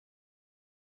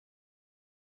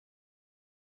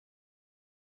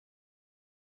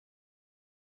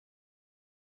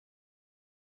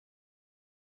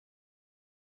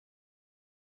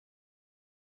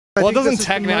Well, it doesn't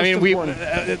technically. I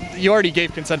mean, you already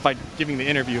gave consent by giving the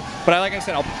interview, but like I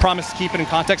said, I'll promise to keep it in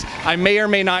context. I may or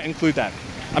may not include that.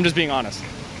 I'm just being honest.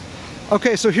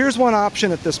 Okay, so here's one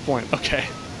option at this point. Okay.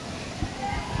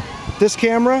 This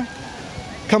camera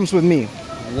comes with me.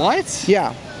 What?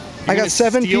 Yeah. I got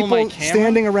 7 people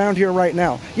standing around here right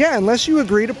now. Yeah, unless you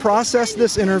agree to process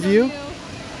this interview,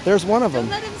 there's one of them.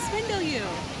 Don't let him swindle you.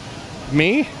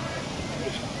 Me?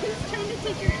 He's trying to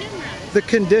take your camera. The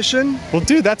condition. Well,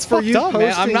 dude, that's for fucked you up,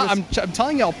 man. posting I'm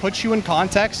telling you, I'll put you in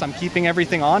context. I'm keeping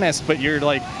everything honest, but you're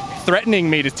like threatening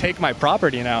me to take my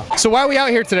property now. So why are we out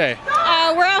here today?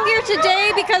 We're out here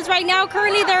today because right now,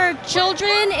 currently, there are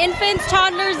children, infants,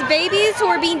 toddlers, babies who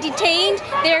are being detained.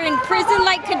 They're in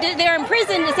prison-like conditions. They're in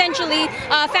prison, essentially.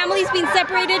 Families being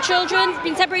separated, children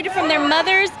being separated from their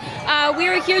mothers. We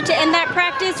are here to end that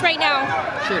practice right now.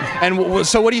 Sure. And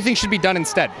so what do you think should be done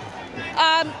instead?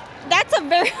 That's a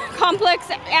very complex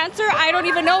answer. I don't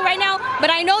even know right now, but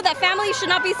I know that families should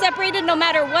not be separated no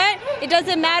matter what. It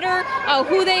doesn't matter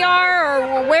who they are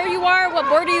or where you are, what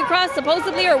border you cross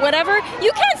supposedly or whatever.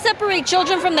 You can't separate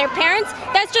children from their parents.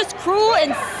 That's just cruel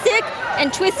and sick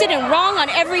and twisted and wrong on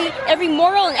every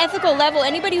moral and ethical level.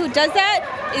 Anybody who does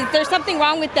that, there's something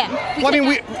wrong with them. Well, I mean,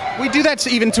 we do that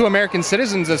even to American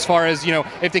citizens as far as, you know,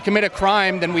 if they commit a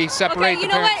crime, then we separate Okay, you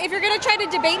know what? If you're going to try to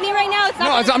debate me right now, it's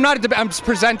not... No, I'm not. I'm just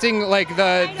presenting like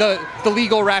the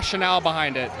legal rationale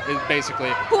behind it, basically.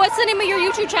 What's the name of your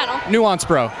YouTube channel? Nuance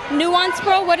Bro. Nuance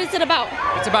Bro. What is it about?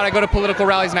 It's about, I go to political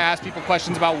rallies and I ask people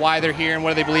questions about why they're here and what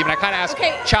do they believe, and I kind of ask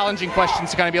challenging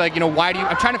questions to kind of be like, you know, why do you?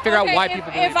 I'm trying to figure out why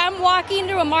people believe. If I'm walking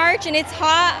to a march and it's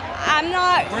hot, I'm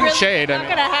not. We're in the shade. Not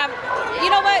gonna have. You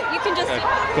know what? You can just.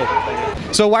 Okay,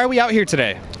 cool. So why are we out here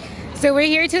today? So we're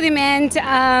here to demand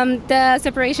the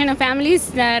separation of families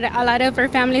that a lot of our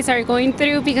families are going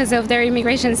through because of their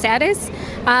immigration status.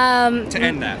 To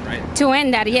end that, right? To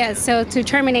end that, yes. So to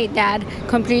terminate that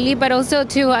completely, but also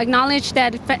to acknowledge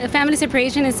that family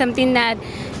separation is something that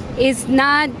is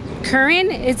not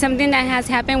current. It's something that has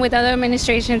happened with other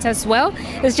administrations as well.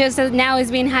 It's just that now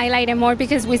it's being highlighted more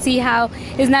because we see how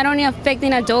it's not only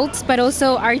affecting adults but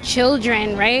also our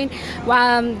children, right?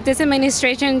 This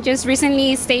administration just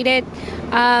recently stated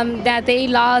that they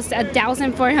lost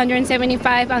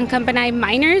 1,475 unaccompanied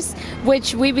minors,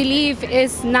 which we believe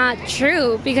is not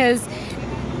true because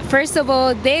first of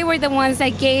all, they were the ones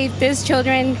that gave these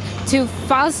children to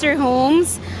foster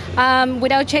homes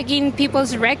without checking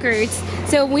people's records.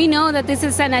 So we know that this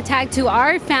is an attack to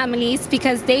our families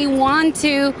because they want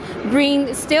to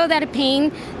still that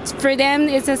pain. For them,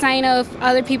 it's a sign of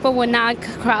other people will not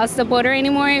cross the border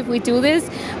anymore if we do this.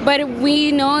 But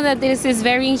we know that this is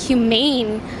very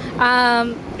inhumane.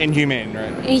 Inhumane,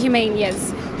 right? Inhumane,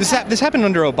 yes. This happened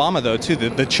under Obama, though, too,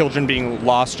 the children being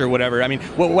lost or whatever. I mean,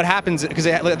 what happens, because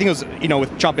I think it was, you know,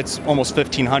 with Trump, it's almost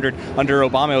 1,500. Under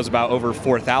Obama, it was about over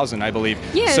 4,000, I believe.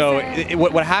 Yes. So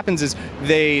what happens is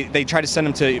they try to send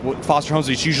them to foster homes.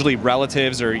 It's usually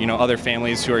relatives or, you know, other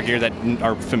families who are here that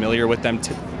are familiar with them,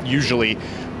 usually.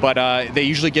 But they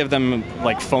usually give them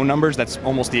like phone numbers. That's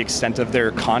almost the extent of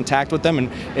their contact with them. And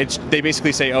they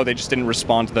basically say, oh, they just didn't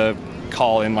respond to the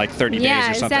call in like 30 days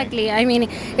or something. Yeah, exactly. I mean,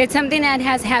 it's something that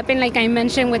has happened, like I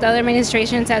mentioned, with other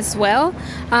administrations as well.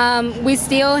 We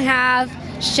still have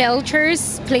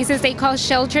shelters, places they call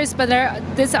shelters, but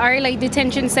these are like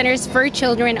detention centers for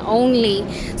children only.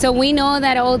 So we know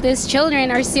that all these children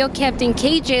are still kept in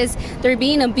cages. They're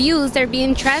being abused, they're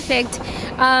being trafficked,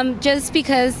 just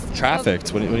because...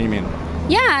 Trafficked? What do you mean?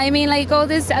 Yeah, I mean, like all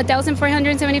this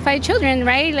 1,475 children,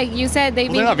 right? Like you said, they're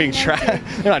not being trafficked.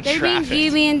 They're not trafficked.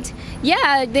 Being given.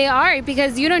 Yeah, they are,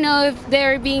 because you don't know if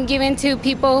they're being given to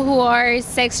people who are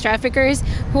sex traffickers,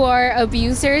 who are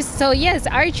abusers. So yes,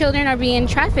 our children are being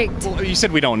trafficked. Well, you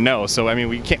said we don't know, so I mean,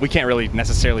 we can't really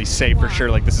necessarily say for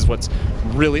sure. Like this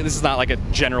is not like a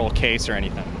general case or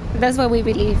anything. That's what we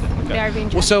believe. Okay. They are being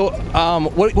trafficked. Well,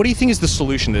 so what do you think is the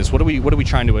solution to this? What are we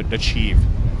trying to achieve?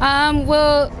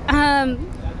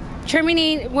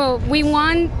 Terminate. Well, we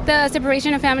want the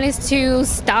separation of families to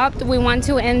stop. We want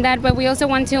to end that, but we also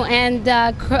want to end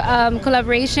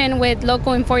collaboration with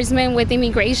local enforcement, with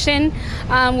immigration.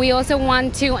 We also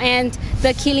want to end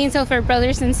the killings of our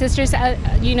brothers and sisters,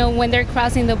 you know, when they're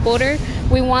crossing the border.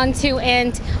 We want to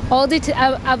end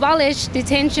abolish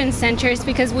detention centers,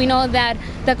 because we know that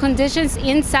the conditions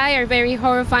inside are very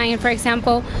horrifying. For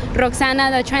example,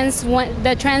 Roxana,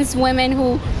 the trans women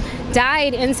who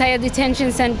died inside a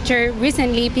detention center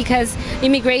recently because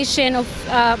immigration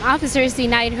officers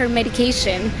denied her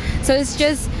medication. So it's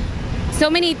just so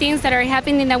many things that are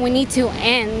happening that we need to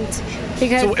end.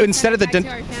 Because so instead of the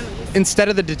Instead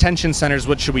of the detention centers,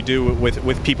 what should we do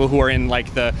with people who are in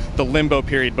like the limbo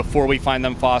period before we find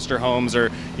them foster homes,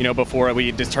 or before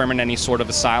we determine any sort of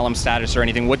asylum status or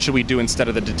anything? What should we do instead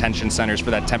of the detention centers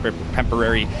for that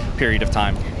temporary period of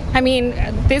time? I mean,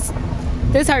 these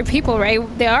are people, right?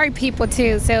 They are people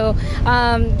too. So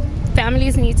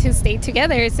families need to stay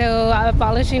together. So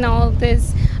abolishing all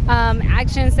these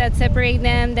actions that separate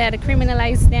them, that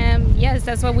criminalize them, yes,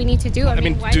 that's what we need to do. I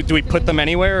mean, do we put them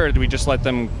anywhere, or do we just let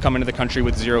them come into the country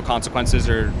with zero consequences,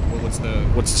 or what's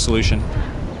the solution?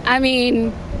 I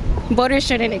mean, borders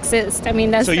shouldn't exist. I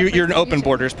mean, that's so you're an open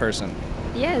borders person.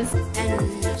 Yes.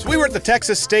 So we were at the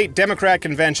Texas State Democrat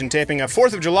Convention taping a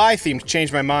 4th of July themed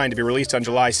Change My Mind to be released on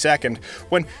July 2nd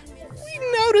when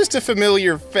we noticed a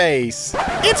familiar face.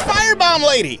 It's Firebomb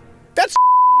Lady! That's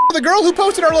the girl who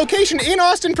posted our location in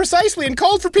Austin precisely and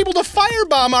called for people to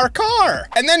firebomb our car,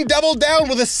 and then doubled down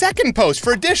with a second post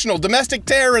for additional domestic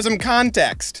terrorism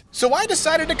context. So I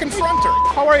decided to confront her.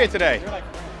 How are you today?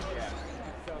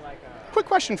 Quick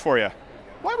question for you.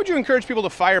 Why would you encourage people to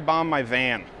firebomb my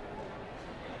van?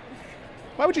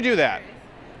 Why would you do that?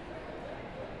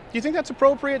 Do you think that's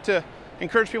appropriate to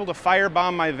encourage people to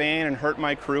firebomb my van and hurt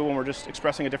my crew when we're just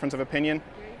expressing a difference of opinion?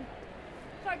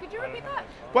 Sorry, could you repeat that?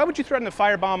 Why would you threaten to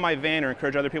firebomb my van or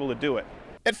encourage other people to do it?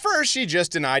 At first, she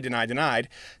just denied.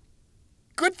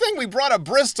 Good thing we brought a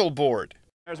Bristol board.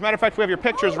 As a matter of fact, we have your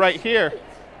pictures right here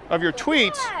of your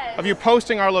tweets, of you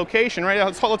posting our location, right?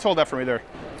 Let's hold that for me there.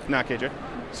 Nah, KJ.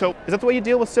 So, is that the way you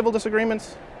deal with civil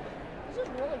disagreements?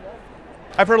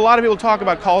 I've heard a lot of people talk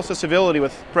about calls to civility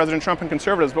with President Trump and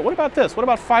conservatives, but what about this? What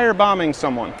about firebombing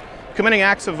someone, committing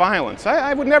acts of violence?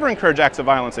 I would never encourage acts of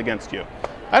violence against you.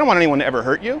 I don't want anyone to ever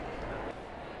hurt you.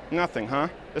 Nothing, huh?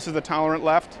 This is the tolerant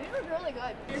left?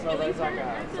 These are really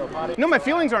good. No, my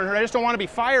feelings aren't hurt. I just don't want to be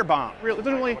firebombed. It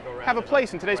doesn't really have a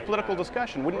place in today's political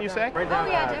discussion, wouldn't you say? Oh,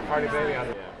 yeah,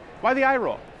 definitely. Why the eye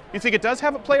roll? You think it does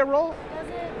play a role? Does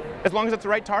it? As long as it's the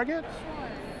right target? Sure.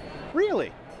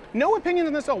 Really? No opinions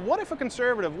on this at all. What if a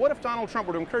conservative, what if Donald Trump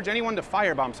were to encourage anyone to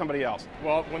firebomb somebody else?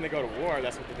 Well, when they go to war,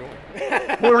 that's what they're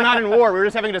doing. Well, we're not in war. We were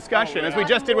just having a discussion, as we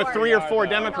just did with 3 or 4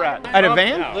 Democrats. At a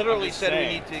van? No, Literally said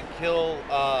we need to kill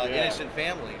innocent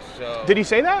families. So. Did he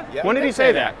say that? Yeah. When did he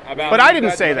say that? But I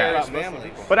didn't say that.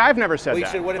 Families. But I've never said Well, you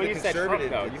that. said, what if Well, a you said Trump,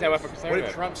 conservative? though. You said what if a conservative? What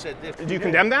if Trump said this? Do you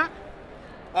condemn that?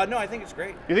 No, I think it's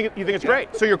great. You think it's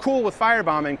great? So you're cool with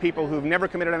firebombing people who've never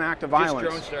committed an act of violence?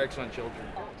 Just drone strikes on children.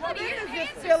 This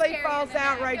silly falls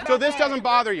out right now. So this doesn't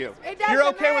bother you? It doesn't You're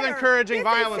okay with matter. encouraging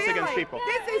This is violence silly. against people?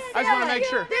 This is silly. I just want to make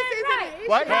sure. This isn't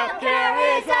What?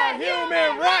 Healthcare is a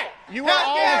human right. You are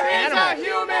all animals.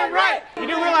 human right. You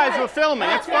do realize we're filming.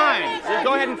 It's fine.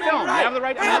 Go ahead and film. You have the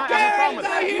right to not have a problem with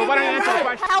it. But why don't you answer the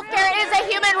question? Healthcare is a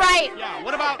human right. Yeah.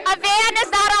 What about? A van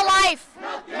is not a life.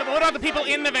 No, but what about the people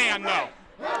in the van, though?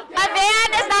 A van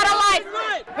is not a life.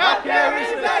 Healthcare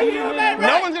is a human right.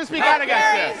 No one's going to speak out against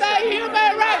Healthcare is this. a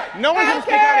human right. No one's going to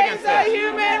speak out against Healthcare is a this.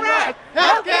 human right.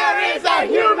 Healthcare is a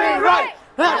human right.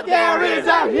 Healthcare is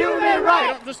a human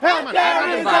right. Just come on.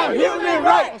 Healthcare is a human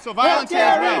right. So violence here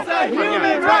as well. Healthcare is a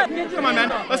human right. Come on, man.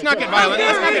 Let's not get violent.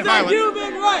 Let's not get violent.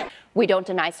 Human right. We don't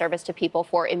deny service to people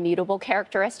for immutable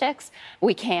characteristics.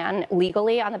 We can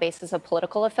legally on the basis of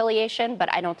political affiliation,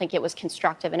 but I don't think it was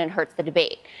constructive and it hurts the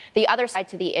debate. The other side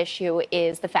to the issue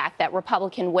is the fact that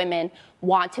Republican women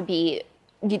want to be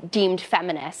deemed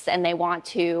feminists and they want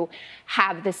to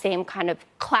have the same kind of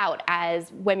clout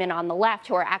as women on the left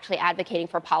who are actually advocating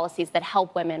for policies that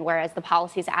help women, whereas the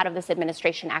policies out of this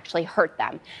administration actually hurt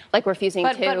them, like refusing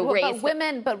to raise.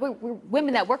 Women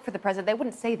that work for the president, they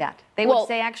wouldn't say that. They would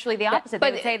say actually the opposite.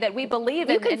 They would say that we believe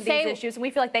in these issues and we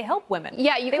feel like they help women.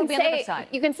 Yeah, you can be on the other side.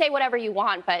 You can say whatever you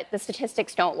want, but the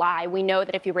statistics don't lie. We know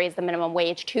that if you raise the minimum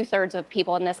wage, 2/3 of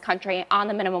people in this country on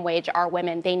the minimum wage are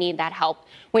women. They need that help.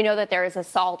 We know that there is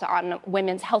assault on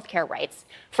women's health care rights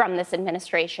from this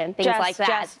administration, things like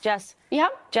that.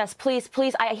 Jess,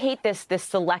 please, I hate this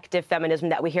selective feminism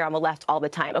that we hear on the left all the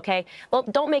time, okay? Well,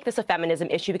 don't make this a feminism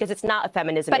issue because it's not a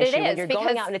feminism issue. But it is, when you're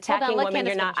going out and attacking women,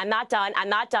 you're not, I'm not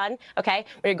done, okay?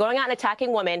 When you're going out and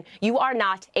attacking women, you are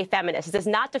not a feminist. This is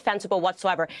not defensible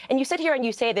whatsoever. And you sit here and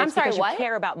you say this because you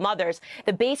care about mothers.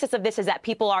 The basis of this is that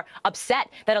people are upset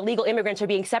that illegal immigrants are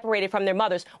being separated from their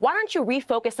mothers. Why don't you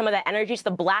refocus some of that energy to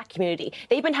the black community?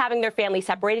 They've been having their family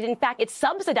separated. In fact, it's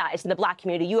subsidized in the Black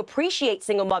community. You appreciate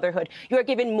single motherhood. You are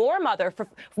giving more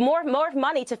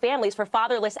money to families for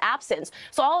fatherless absence.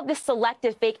 So all of this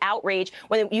selective fake outrage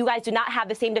when you guys do not have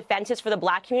the same defenses for the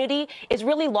Black community is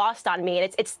really lost on me.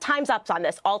 And it's time's up on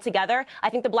this altogether. I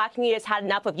think the Black community has had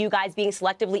enough of you guys being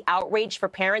selectively outraged for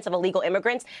parents of illegal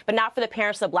immigrants, but not for the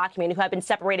parents of the Black community who have been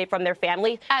separated from their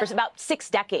family for about 6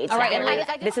 decades. All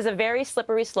right, this is a very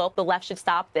slippery slope. The left should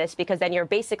stop this, because then you're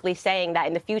basically saying that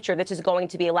in the future this is going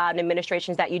to be allowed in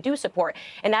administrations that you do support.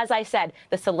 And as I said,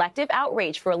 the selective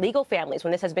outrage for illegal families,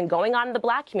 when this has been going on in the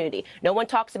Black community, no one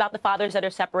talks about the fathers that are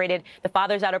separated, the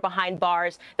fathers that are behind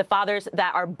bars, the fathers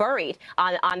that are buried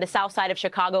on the south side of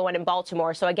Chicago and in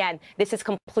Baltimore. So again, this is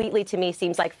completely, to me,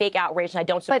 seems like fake outrage, and I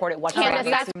don't support it whatsoever.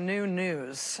 Some new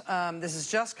news. This has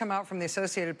just come out from the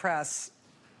Associated Press.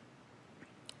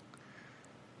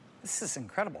 This is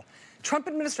incredible. Trump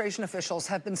administration officials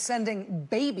have been sending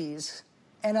babies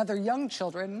and other young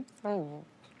children. Oh,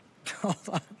 hold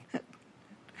on.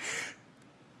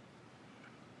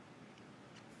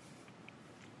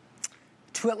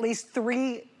 To at least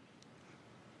 3.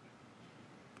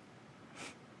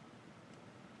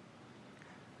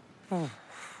 Can we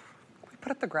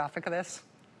put up the graphic of this?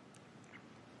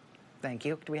 Thank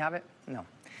you. Do we have it? No.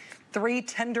 3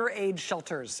 tender age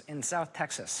shelters in South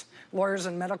Texas. Lawyers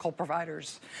and medical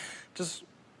providers. Just,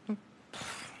 I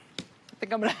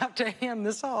think I'm gonna have to hand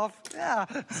this off. Yeah.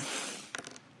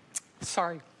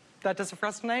 Sorry. That does it for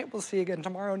us tonight. We'll see you again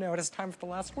tomorrow. Now it is time for The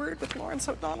Last Word with Lawrence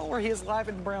O'Donnell, where he is live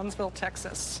in Brownsville,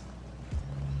 Texas.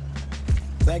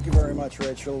 Thank you very much,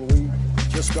 Rachel. We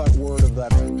just got word of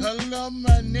that. Hello,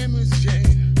 my name is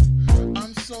Jane.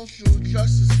 I'm social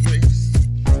justice based.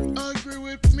 Agree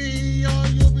with me or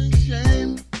you'll be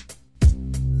shamed.